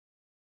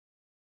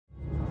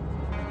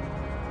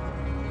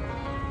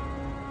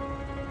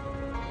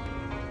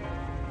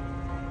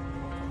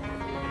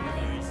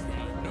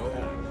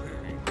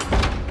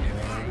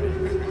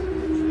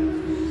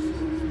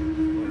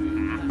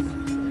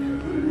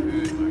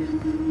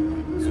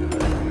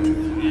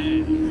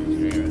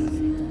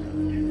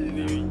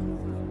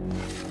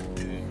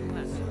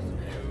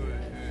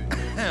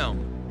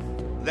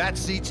That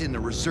seat's in the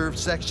reserve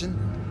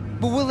section,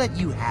 but we'll let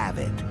you have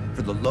it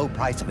for the low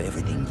price of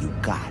everything you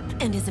got.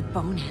 And as a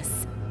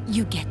bonus,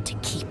 you get to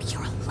keep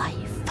your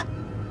life.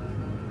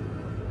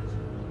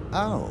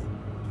 Oh,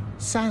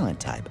 silent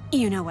type.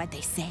 You know what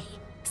they say,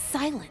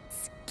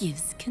 silence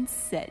gives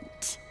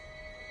consent.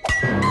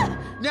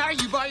 Now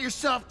you buy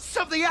yourself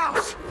something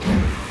else!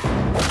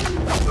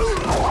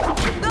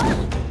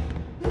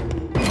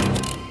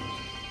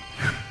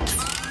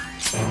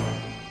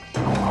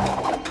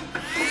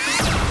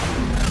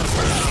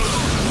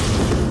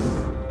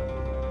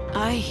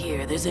 I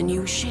hear there's a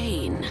new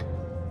Shane.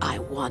 I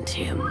want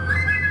him.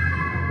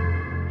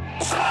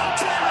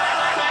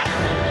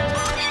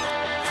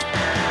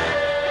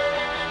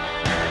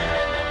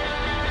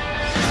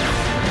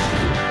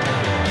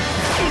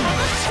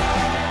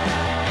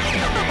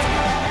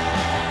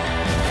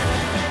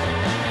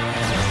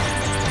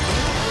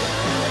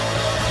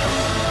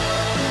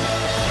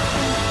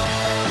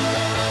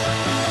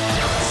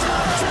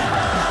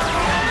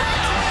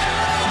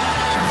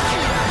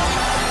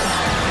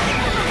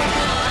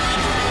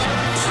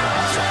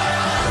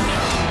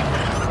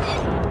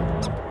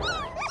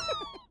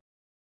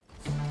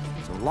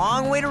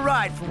 Long way to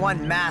ride for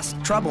one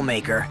masked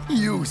troublemaker.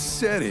 You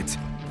said it.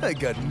 I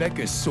got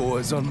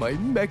mechasaurs on my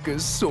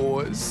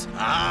mechasaurs.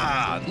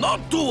 Ah,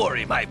 not to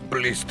worry, my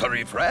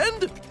blistery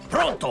friend.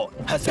 Pronto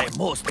has a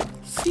most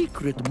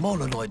secret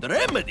molonoid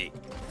remedy.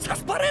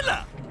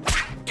 Sarsaparilla.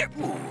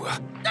 Ooh.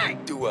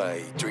 Do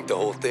I drink the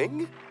whole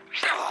thing?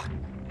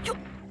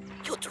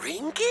 You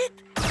drink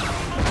it?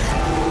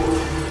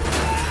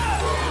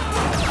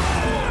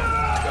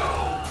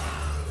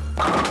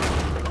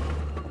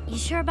 You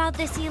sure about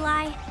this,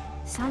 Eli?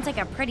 Sounds like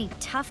a pretty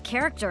tough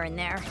character in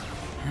there.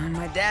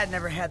 My dad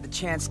never had the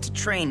chance to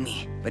train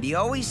me, but he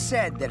always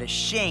said that a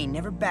Shane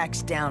never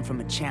backs down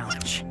from a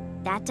challenge.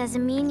 That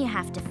doesn't mean you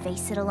have to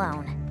face it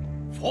alone.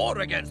 4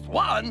 against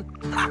 1?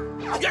 Ah,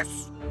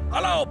 yes!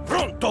 Allow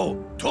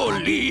Pronto to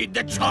lead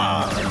the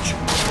charge!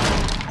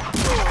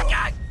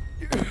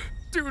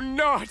 Do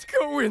not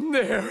go in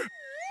there!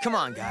 Come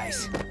on,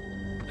 guys.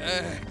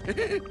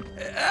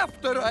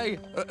 After I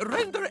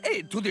render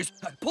aid to this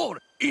poor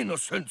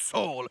innocent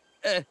soul,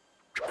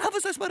 have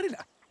a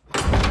sarsaparilla.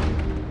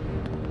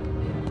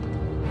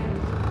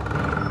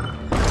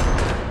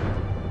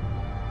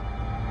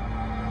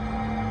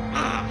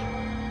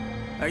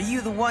 Are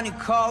you the one who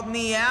called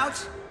me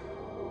out?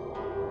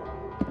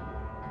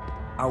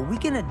 Are we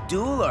gonna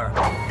duel or...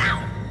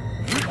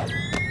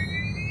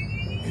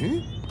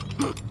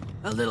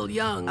 A little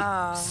young,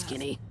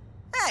 skinny.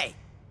 Hey,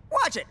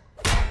 watch it!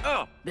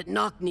 Oh, But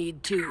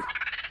knock-kneed too.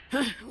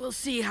 We'll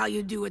see how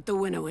you do at the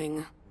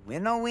winnowing.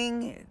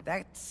 Winnowing?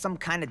 That's some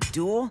kind of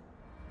duel?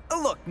 Oh,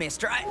 look,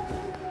 mister,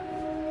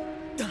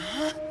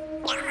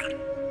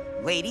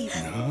 Lady?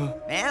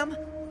 Ma'am?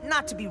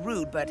 Not to be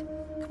rude, but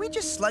can we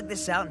just slug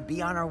this out and be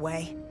on our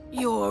way?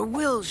 You're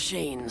Will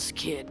Shane's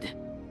kid.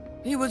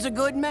 He was a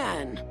good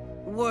man,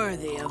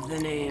 worthy of the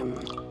name.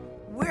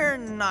 We're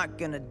not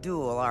gonna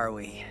duel, are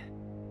we?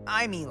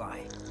 I'm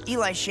Eli.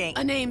 Eli Shane.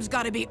 A name's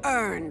gotta be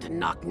earned,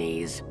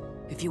 knock-knees.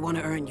 If you want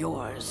to earn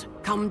yours,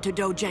 come to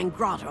Dojang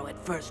Grotto at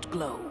first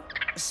glow.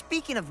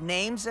 Speaking of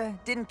names,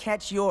 didn't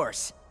catch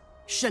yours.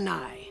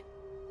 Shania.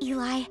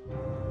 Eli,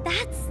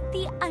 that's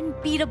the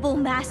Unbeatable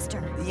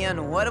Master. The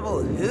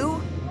unwhatable who?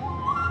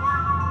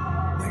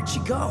 Where'd she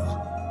go?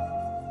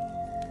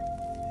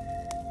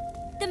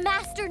 The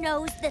Master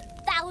knows the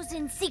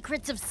 1,000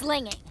 secrets of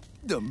slinging.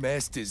 The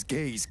Master's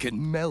gaze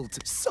can melt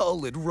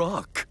solid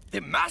rock.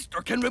 the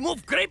master can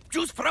remove grape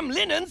juice from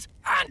linens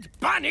and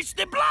banish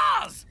the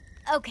blahs!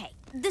 Okay,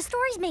 the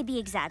stories may be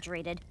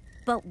exaggerated,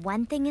 but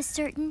one thing is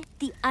certain,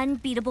 the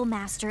Unbeatable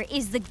Master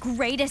is the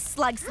greatest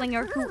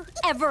slugslinger who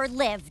ever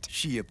lived.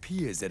 She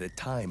appears at a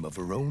time of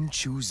her own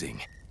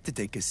choosing to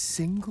take a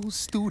single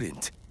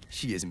student.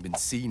 She hasn't been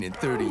seen in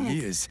 30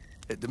 years.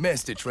 The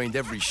Master trained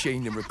every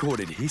Shane in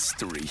recorded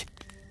history,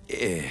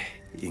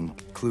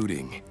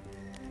 including...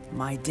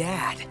 my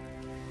dad.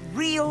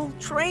 Real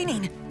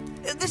training.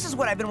 This is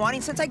what I've been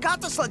wanting since I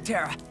got to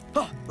Slugterra.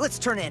 Oh, let's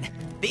turn in.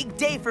 Big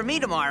day for me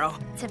tomorrow.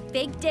 It's a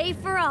big day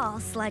for all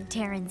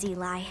Slugterrans,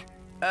 Eli.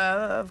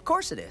 Of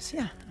course it is,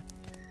 yeah.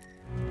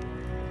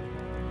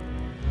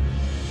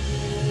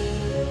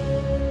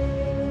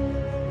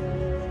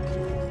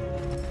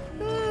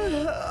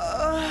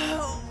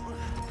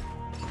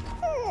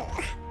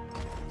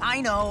 I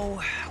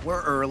know,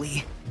 we're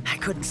early. I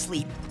couldn't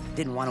sleep.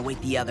 Didn't want to wake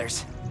the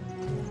others.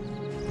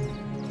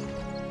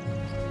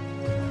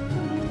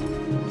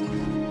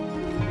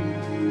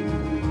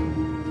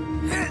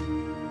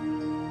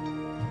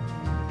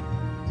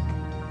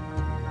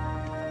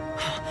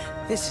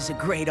 This is a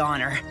great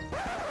honor.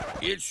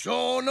 It's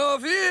sure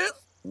enough is.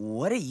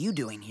 What are you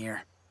doing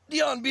here?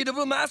 The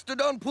Unbeatable Master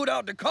done put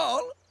out the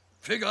call.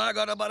 Figure I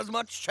got about as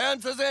much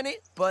chance as any.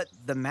 But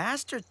the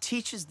Master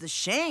teaches the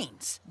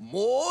Shanes.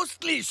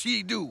 Mostly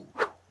she do.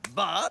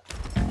 But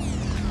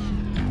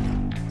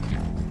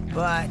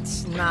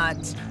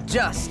not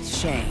just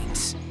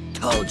Shanes.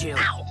 Told you.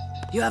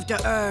 You have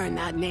to earn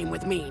that name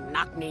with me,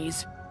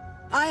 knock-knees.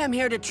 I am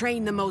here to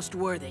train the most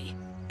worthy.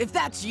 If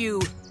that's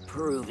you,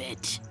 prove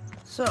it.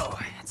 So,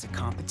 it's a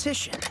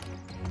competition.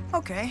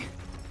 Okay,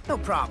 no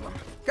problem.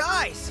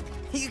 Guys,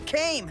 you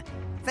came.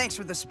 Thanks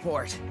for the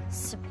support.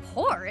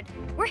 Support?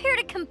 We're here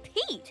to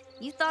compete.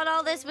 You thought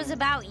all this was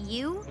about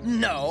you?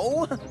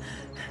 No.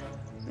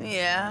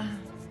 Yeah,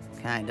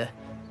 kinda.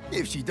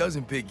 If she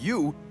doesn't pick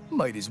you,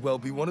 might as well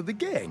be one of the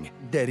gang.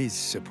 That is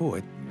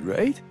support,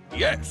 right?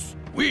 Yes,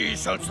 we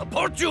shall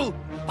support you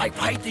by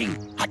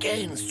fighting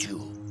against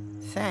you.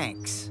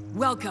 Thanks.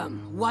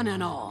 Welcome, one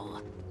and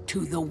all,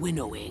 to the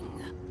winnowing.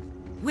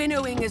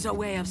 Winnowing is a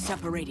way of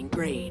separating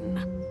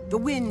grain. The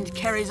wind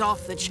carries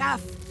off the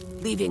chaff,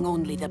 leaving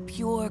only the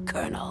pure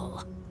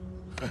kernel.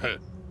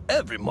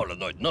 Every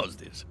Molonoid knows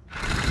this.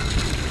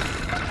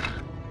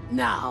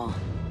 Now,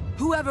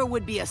 whoever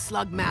would be a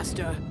slug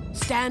master,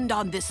 stand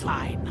on this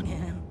line.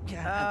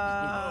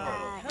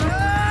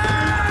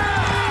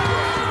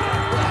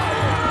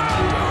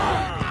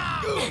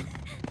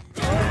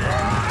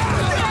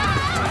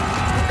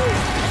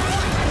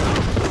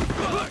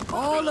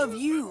 All of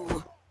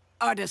you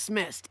are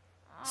dismissed.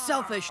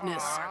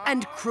 Selfishness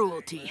and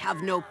cruelty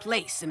have no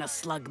place in a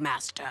slug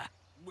master.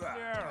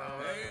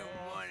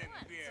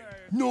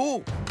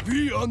 No,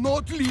 we are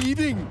not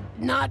leaving.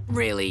 Not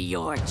really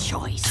your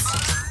choice.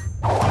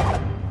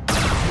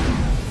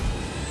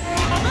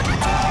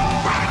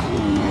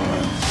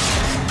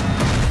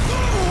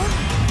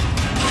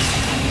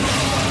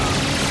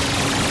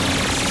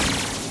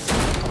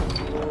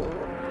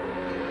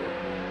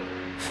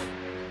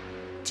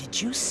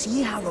 Did you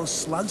see how those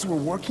slugs were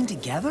working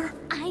together?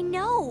 I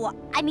know.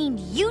 I mean,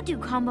 you do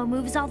combo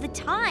moves all the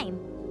time,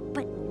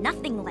 but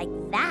nothing like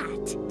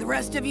that. The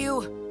rest of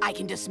you, I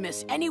can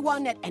dismiss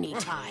anyone at any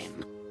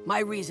time. My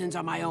reasons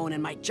are my own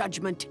and my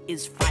judgment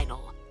is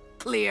final.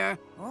 Clear?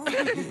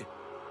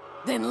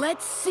 Then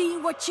let's see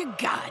what you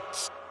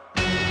got.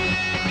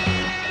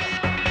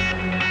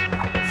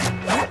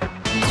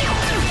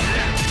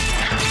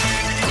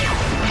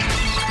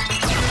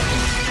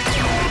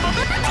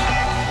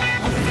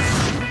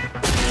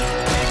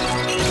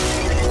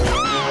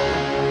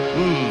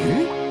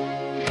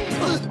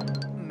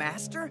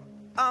 Master?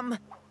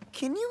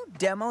 Can you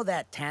demo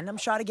that tandem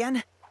shot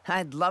again?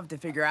 I'd love to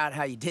figure out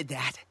how you did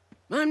that.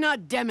 I'm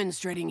not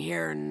demonstrating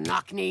here,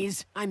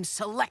 knock-knees. I'm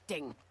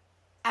selecting.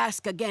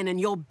 Ask again and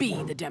you'll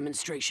be the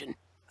demonstration.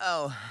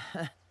 Oh,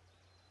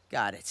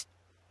 got it.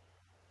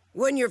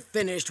 When you're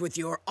finished with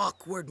your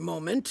awkward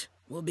moment,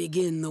 we'll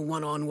begin the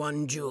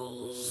one-on-one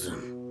duels.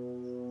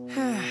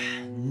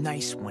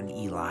 Nice one,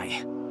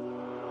 Eli.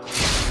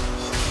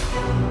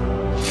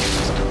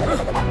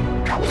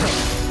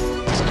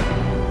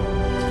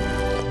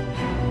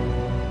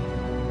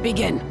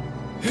 Begin.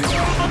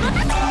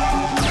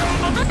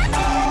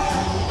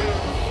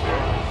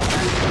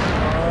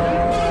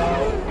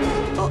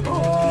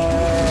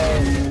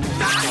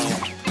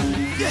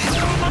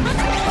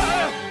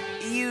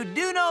 You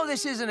do know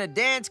this isn't a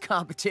dance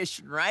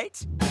competition,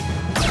 right?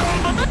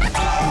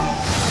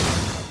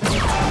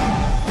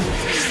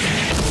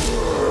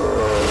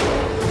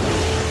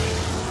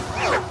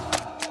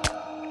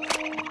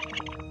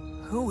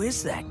 Who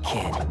is that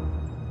kid?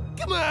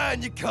 Come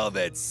on, you call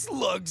that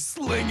slug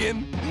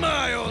slinging?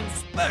 My own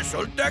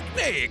special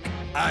technique.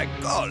 I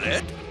call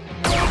it...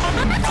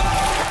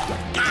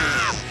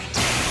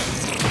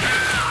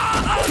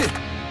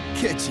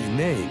 Catchy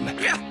name.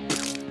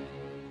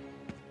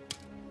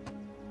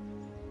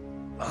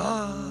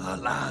 Ah,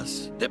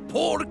 alas, the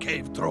poor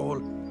cave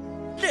troll.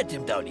 Let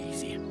him down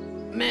easy.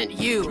 Meant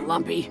you,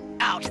 Lumpy.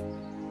 Out.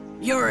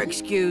 You're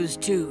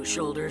excused too,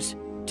 Shoulders.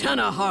 Ton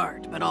of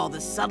heart, but all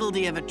the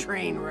subtlety of a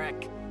train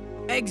wreck.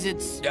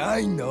 Exits.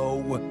 I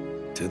know.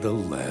 To the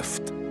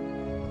left.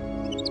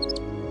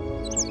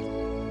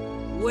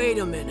 Wait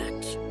a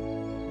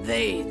minute.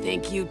 They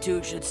think you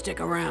two should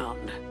stick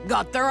around.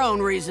 Got their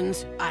own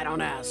reasons. I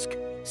don't ask.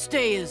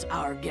 Stay as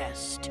our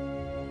guest.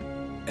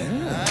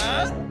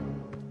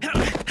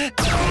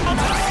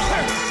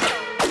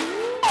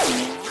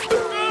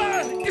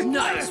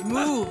 Nice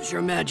moves,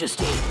 Your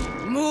Majesty.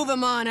 Move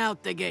him on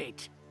out the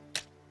gate.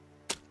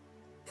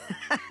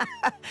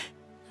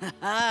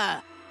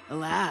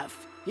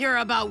 Laugh. You're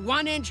about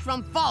 1 inch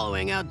from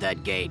following out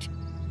that gate.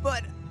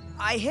 But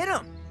I hit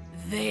him.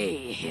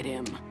 They hit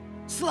him.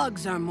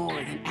 Slugs are more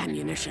than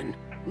ammunition.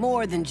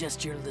 More than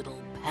just your little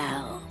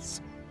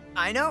pals.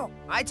 I know.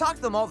 I talk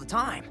to them all the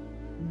time.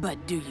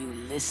 But do you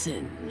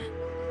listen?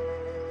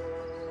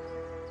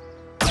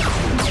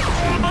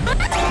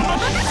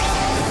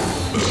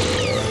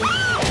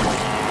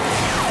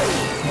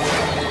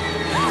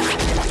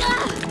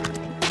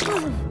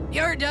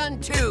 You're done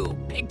too,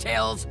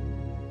 pigtails.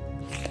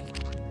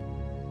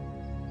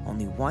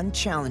 Only one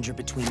challenger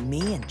between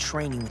me and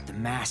training with the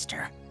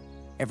master.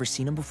 Ever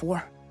seen him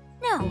before?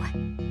 No,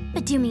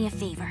 but do me a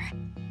favor.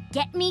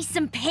 Get me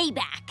some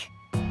payback.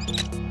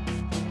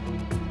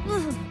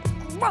 Ugh,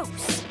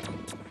 gross.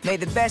 May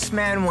the best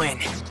man win.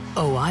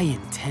 Oh, I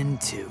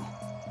intend to.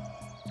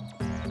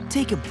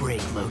 Take a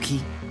break,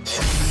 Loki.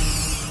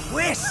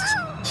 Twist!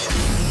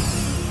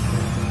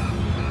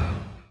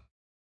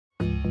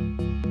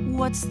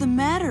 What's the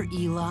matter,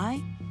 Eli?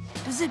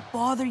 Does it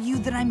bother you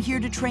that I'm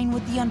here to train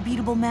with the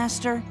Unbeatable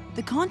Master?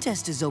 The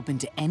contest is open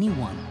to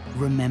anyone,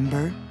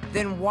 remember?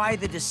 Then why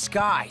the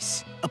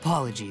disguise?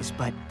 Apologies,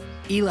 but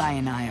Eli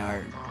and I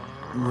are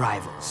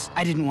rivals.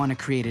 I didn't want to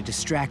create a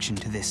distraction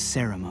to this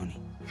ceremony.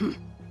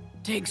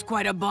 Takes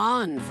quite a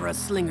bond for a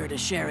slinger to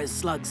share his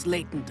slug's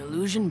latent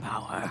illusion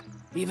power.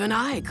 Even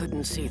I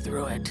couldn't see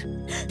through it.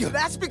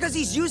 That's because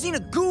he's using a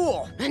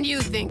ghoul! And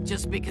you think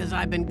just because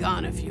I've been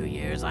gone a few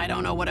years, I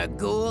don't know what a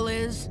ghoul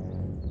is?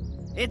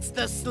 It's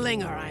the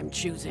slinger I'm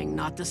choosing,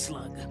 not the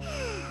slug.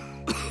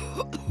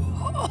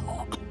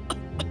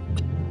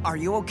 Are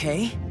you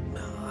okay?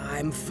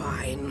 I'm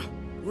fine.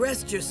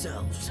 Rest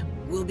yourselves.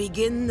 We'll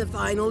begin the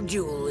final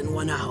duel in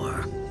 1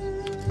 hour.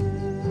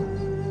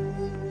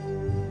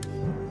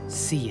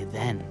 See you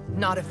then.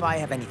 Not if I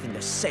have anything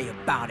to say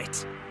about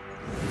it.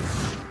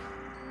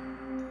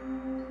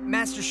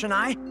 Master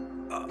Shanai?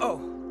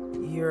 Oh,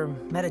 you're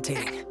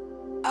meditating.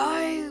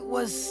 I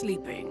was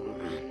sleeping.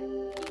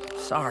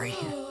 Sorry,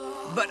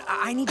 but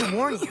I need to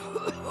warn you.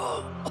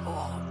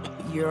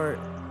 You're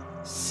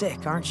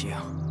sick, aren't you?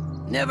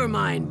 Never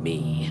mind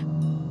me.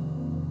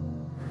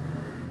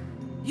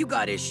 You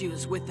got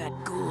issues with that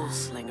ghoul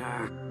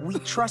slinger. We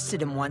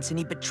trusted him once and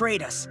he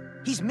betrayed us.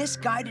 He's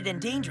misguided and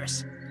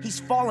dangerous. He's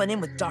fallen in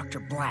with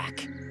Dr.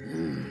 Black.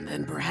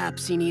 Then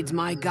perhaps he needs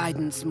my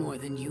guidance more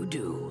than you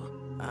do.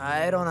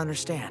 I don't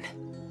understand.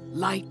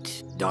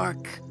 Light,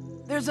 dark,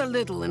 there's a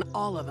little in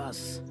all of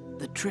us.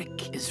 The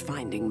trick is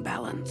finding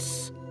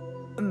balance.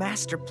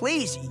 Master,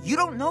 please, you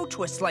don't know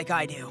twists like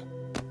I do.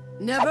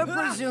 Never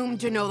presume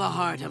to know the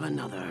heart of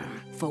another.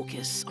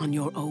 Focus on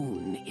your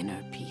own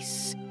inner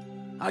peace.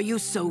 Are you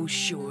so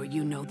sure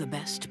you know the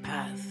best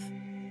path?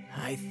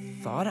 I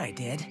thought I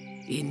did.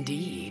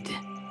 Indeed.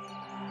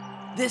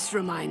 This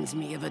reminds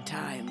me of a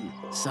time,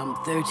 some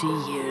 30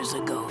 years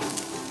ago.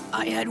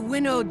 I had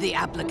winnowed the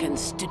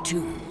applicants to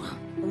 2.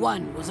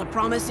 One was a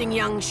promising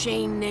young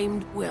Shane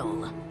named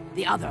Will.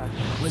 The other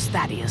was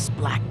Thaddeus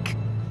Black.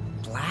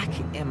 Black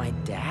and my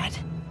dad?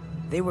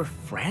 They were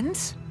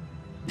friends?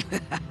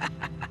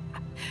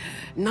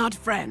 Not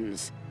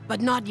friends,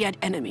 but not yet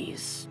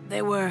enemies.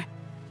 They were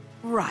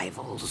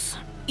rivals.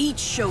 Each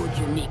showed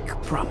unique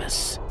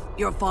promise.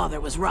 Your father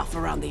was rough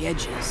around the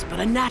edges, but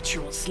a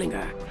natural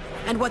slinger.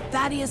 And what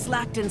Thaddeus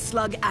lacked in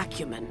slug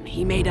acumen,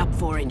 he made up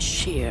for in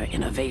sheer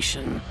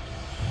innovation.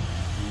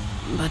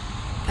 But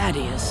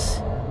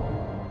Thaddeus,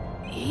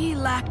 he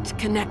lacked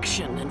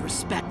connection and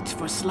respect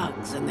for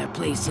slugs and their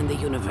place in the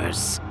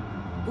universe.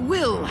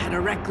 Will had a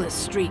reckless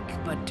streak,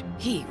 but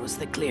he was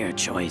the clear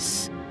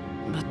choice.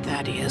 But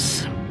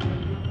Thaddeus...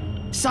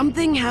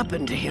 something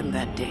happened to him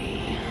that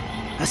day.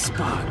 A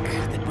spark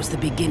that was the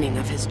beginning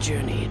of his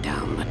journey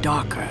down the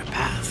darker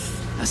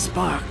path. A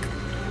spark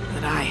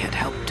that I had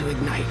helped to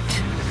ignite.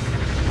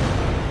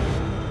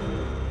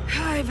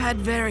 I've had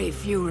very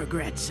few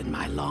regrets in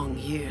my long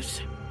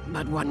years,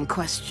 but one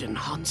question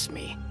haunts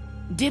me.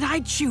 Did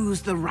I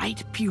choose the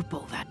right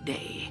pupil that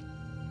day?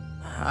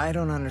 I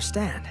don't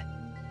understand.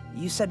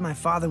 You said my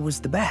father was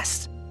the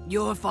best.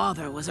 Your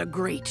father was a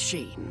great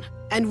Shane,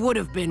 and would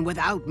have been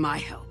without my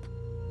help.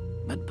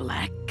 But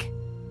Black...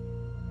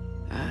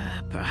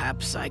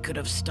 perhaps I could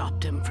have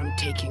stopped him from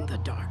taking the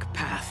dark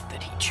path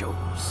that he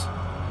chose.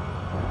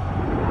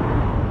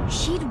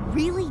 She'd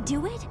really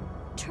do it?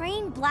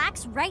 Train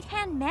Black's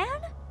right-hand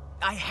man?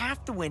 I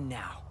have to win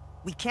now.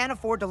 We can't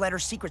afford to let her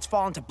secrets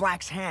fall into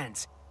Black's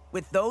hands.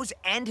 With those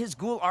and his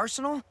ghoul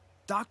arsenal,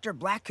 Dr.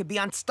 Black could be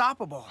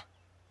unstoppable.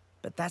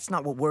 But that's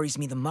not what worries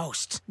me the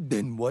most.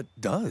 Then what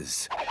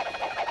does?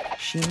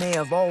 She may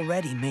have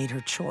already made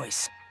her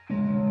choice.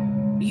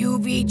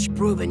 You've each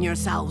proven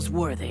yourselves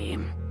worthy.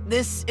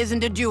 This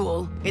isn't a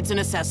duel, it's an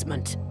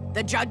assessment.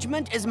 The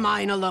judgment is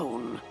mine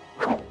alone.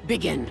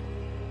 Begin.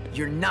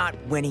 You're not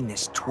winning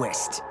this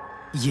twist.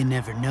 You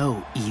never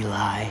know,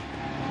 Eli.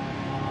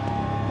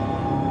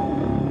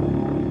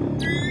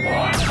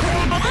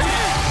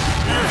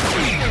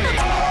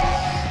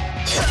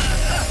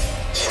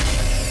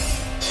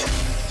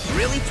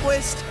 Really,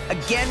 Twist?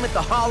 Again with the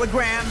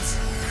holograms?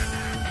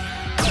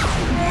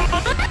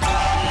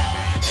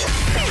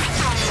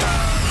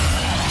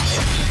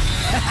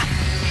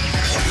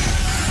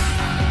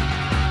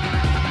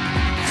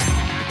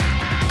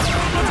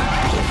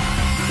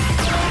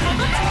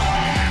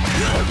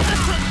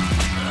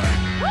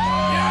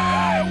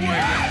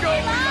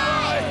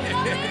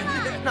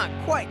 Not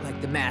quite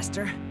like the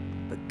Master,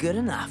 but good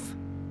enough.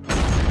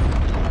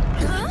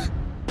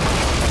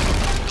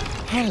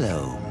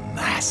 Hello,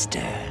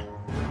 Master.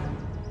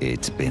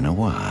 It's been a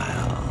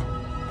while.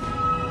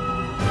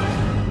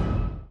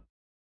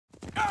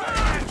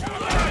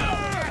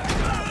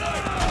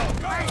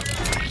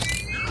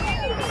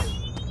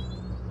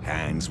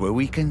 Hands where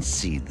we can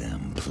see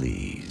them,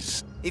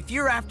 please. If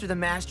you're after the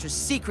Master's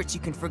secrets,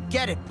 you can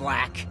forget it,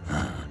 Black.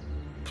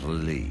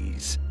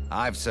 Please.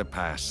 I've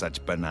surpassed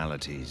such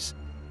banalities.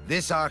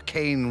 This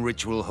arcane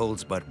ritual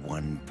holds but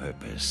one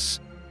purpose.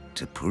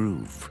 To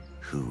prove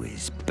who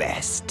is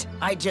best.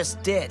 I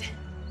just did,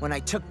 when I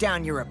took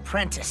down your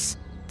apprentice.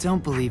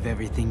 Don't believe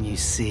everything you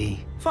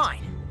see.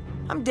 Fine.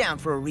 I'm down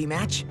for a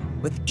rematch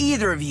with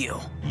either of you.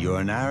 You're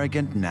an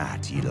arrogant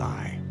gnat,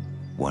 Eli.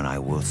 One I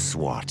will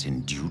swat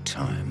in due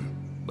time.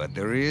 But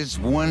there is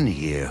one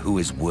here who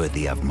is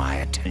worthy of my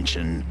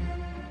attention.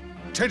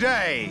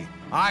 Today,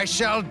 I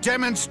shall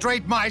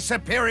demonstrate my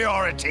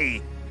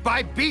superiority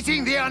by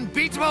beating the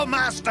unbeatable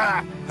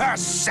master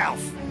herself.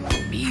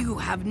 You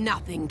have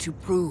nothing to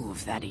prove,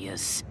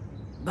 Thaddeus.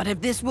 But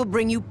if this will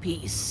bring you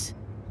peace,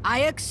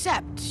 I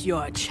accept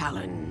your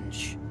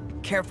challenge.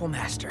 Careful,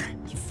 Master.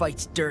 He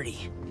fights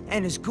dirty.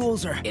 And his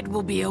ghouls are... It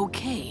will be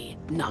okay,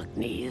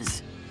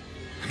 Knock-Knees.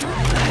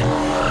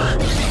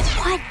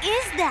 What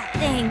is that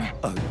thing?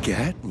 A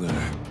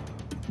Gatler.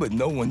 But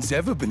no one's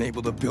ever been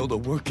able to build a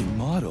working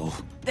model.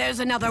 There's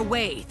another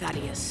way,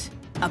 Thaddeus.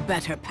 A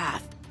better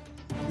path.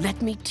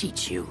 Let me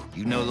teach you.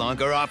 You no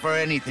longer offer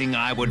anything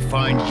I would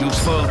find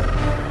useful.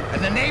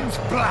 And the name's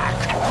Black.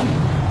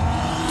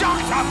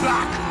 Dr.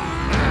 Black!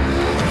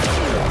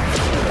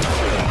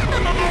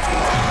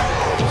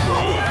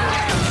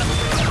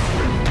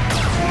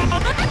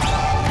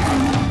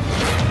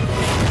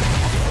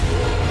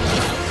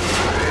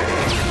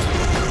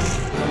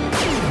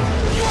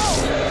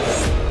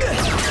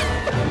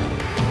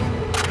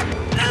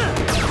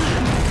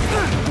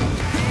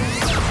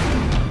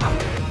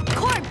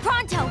 Cord,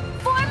 pronto!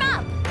 Form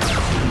up!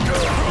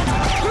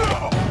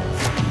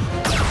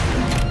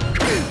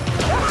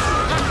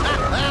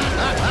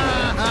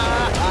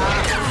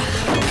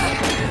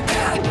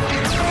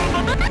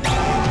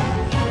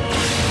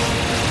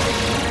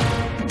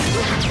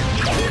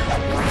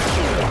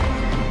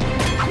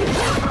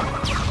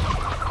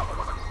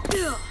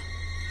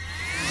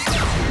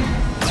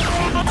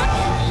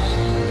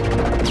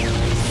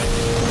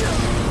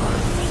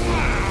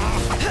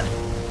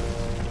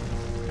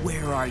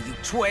 Where are you,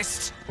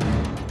 Twist?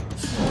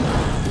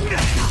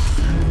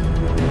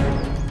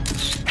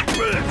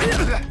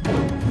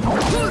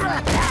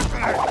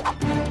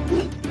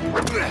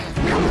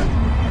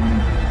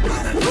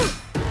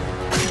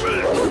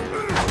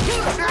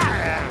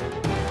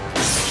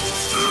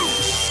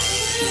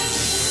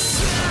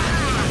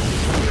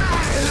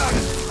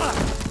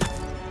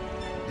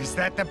 Is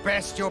that the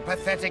best your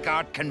pathetic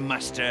art can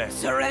muster?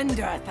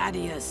 Surrender,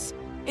 Thaddeus.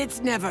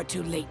 It's never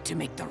too late to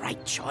make the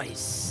right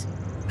choice.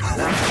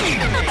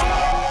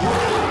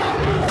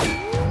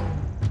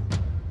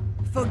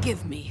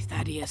 Forgive me,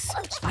 Thaddeus.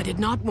 I did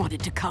not want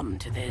it to come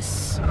to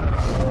this.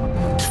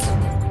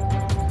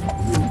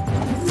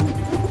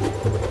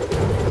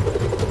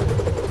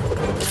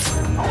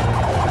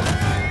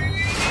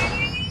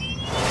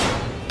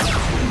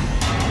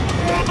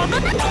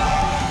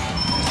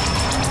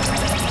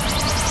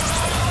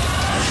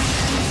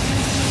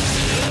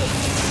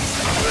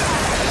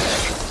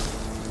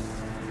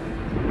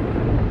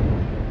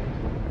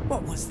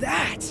 What was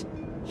that?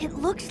 It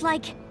looks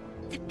like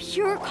the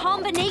pure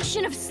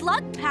combination of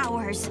slug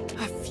powers.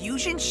 A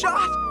fusion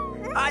shot?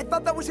 I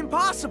thought that was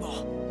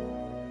impossible.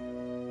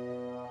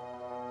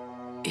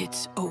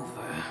 It's over.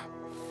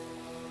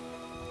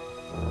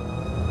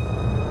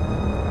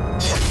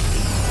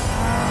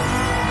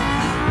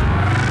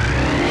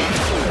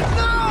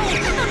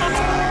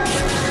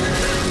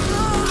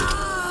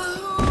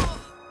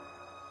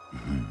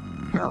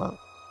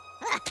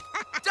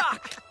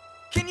 Doc,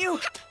 can you...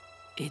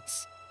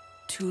 It's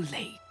too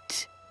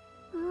late.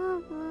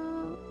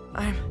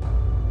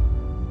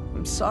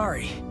 I'm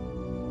sorry.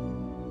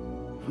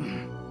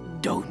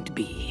 Don't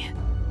be.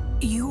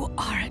 You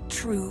are a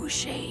true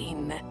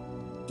Shane.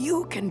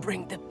 You can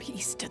bring the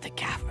peace to the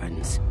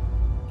caverns.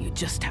 You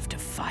just have to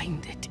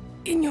find it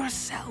in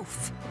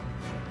yourself.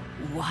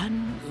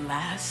 One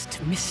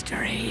last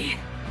mystery.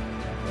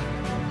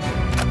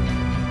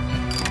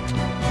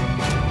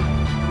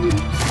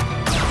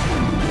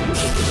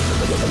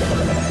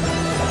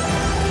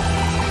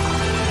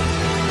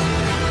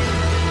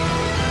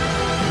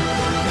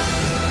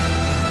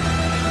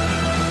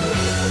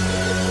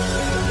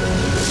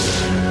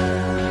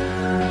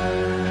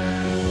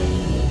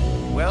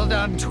 Well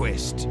done,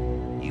 Twist.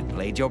 You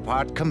played your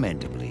part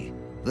commendably.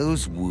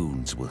 Those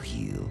wounds will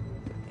heal.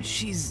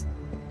 She's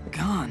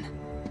gone.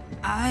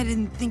 I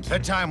didn't think The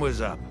time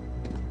was up.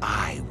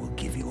 I will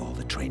give you all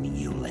the training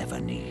you'll ever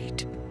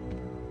need.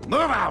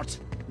 Move out!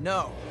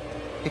 No.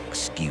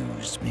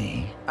 Excuse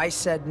me. I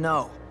said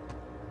no.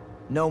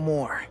 No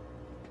more.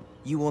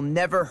 You will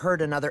never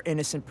hurt another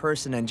innocent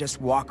person and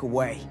just walk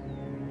away.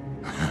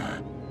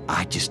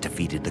 I just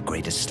defeated the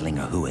greatest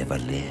slinger who ever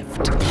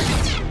lived.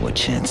 What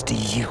chance do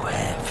you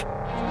have?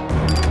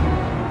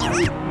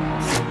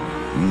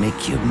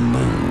 Make your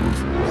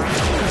move.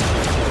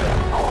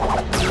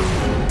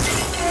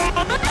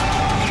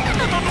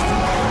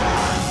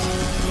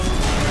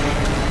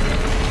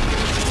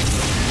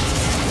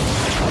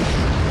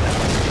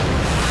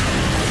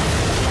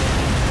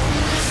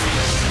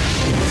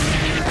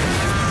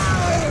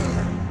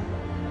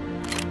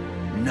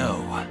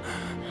 No.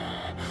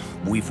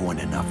 We've won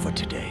enough for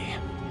today.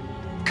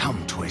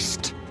 Come,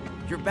 Twist.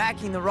 You're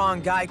backing the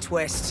wrong guy,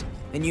 Twist,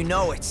 and you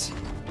know it.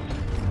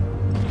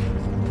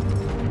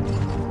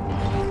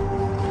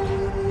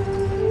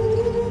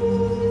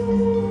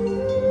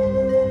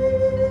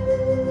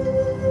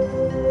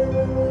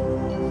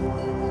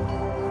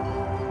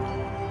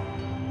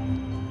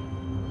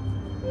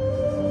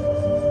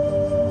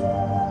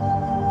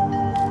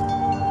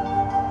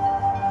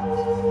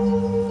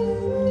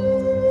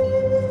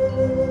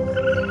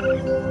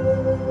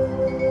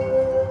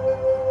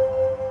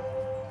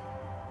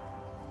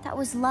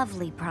 was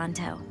lovely,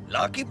 Pronto.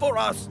 Lucky for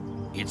us,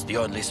 it's the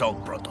only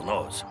song Pronto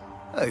knows.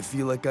 I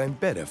feel like I'm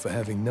better for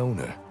having known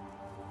her.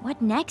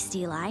 What next,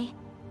 Eli?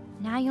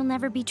 Now you'll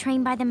never be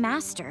trained by the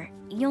Master.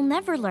 You'll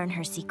never learn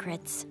her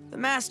secrets. The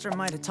Master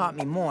might have taught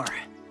me more,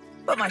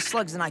 but my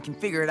slugs and I can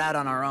figure it out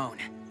on our own.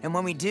 And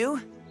when we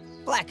do,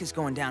 Black is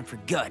going down for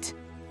good.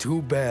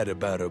 Too bad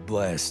about her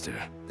blaster.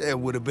 That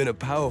would have been a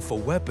powerful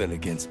weapon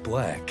against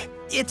Black.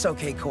 It's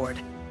okay, Cord.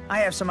 I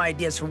have some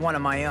ideas for one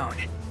of my own.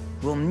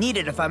 We'll need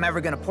it if I'm ever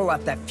gonna pull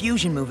off that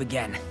fusion move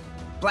again.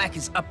 Black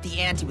has upped the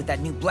ante with that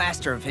new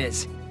blaster of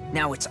his.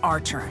 Now it's our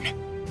turn.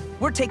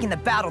 We're taking the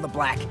battle to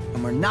Black,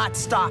 and we're not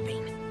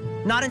stopping.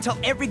 Not until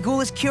every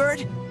ghoul is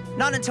cured,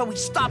 not until we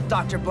stop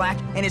Dr. Black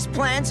and his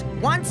plans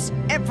once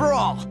and for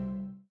all.